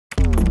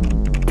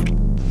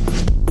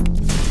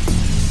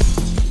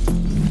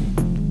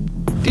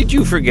did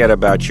you forget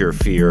about your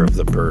fear of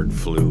the bird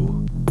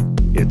flu?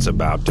 It's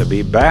about to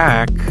be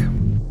back.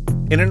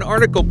 In an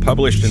article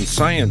published in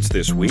Science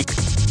this week,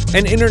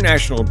 an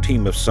international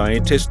team of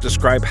scientists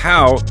describe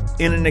how,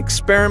 in an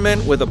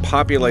experiment with a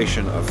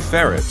population of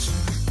ferrets,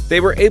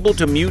 they were able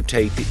to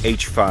mutate the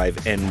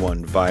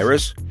H5N1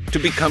 virus to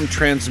become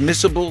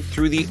transmissible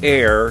through the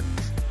air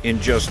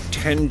in just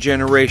 10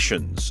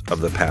 generations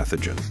of the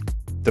pathogen.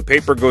 The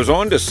paper goes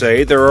on to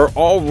say there are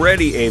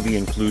already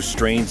avian flu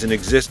strains in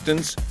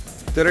existence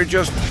that are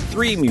just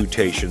 3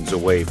 mutations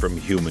away from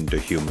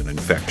human-to-human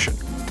infection.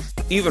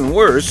 Even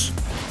worse,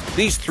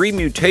 these 3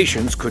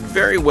 mutations could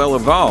very well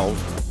evolve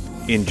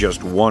in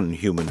just 1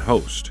 human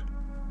host,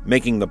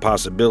 making the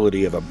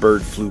possibility of a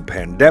bird flu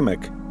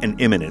pandemic an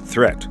imminent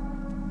threat.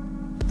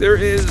 There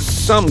is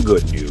some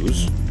good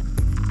news.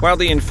 While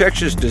the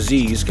infectious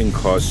disease can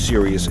cause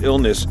serious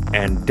illness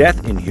and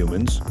death in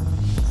humans,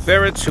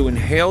 ferrets who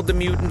inhaled the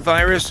mutant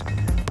virus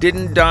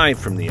didn't die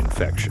from the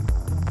infection.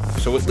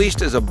 So at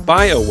least as a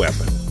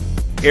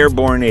bioweapon,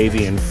 airborne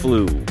avian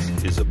flu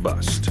is a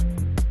bust.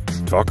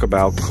 Talk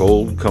about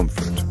cold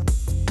comfort.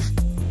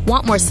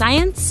 Want more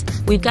science?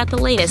 We've got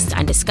the latest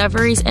on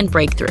discoveries and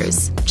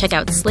breakthroughs. Check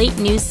out Slate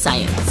News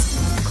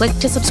Science. Click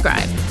to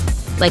subscribe.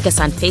 Like us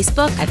on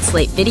Facebook at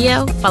Slate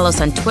Video. Follow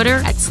us on Twitter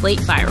at Slate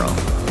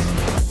Viral.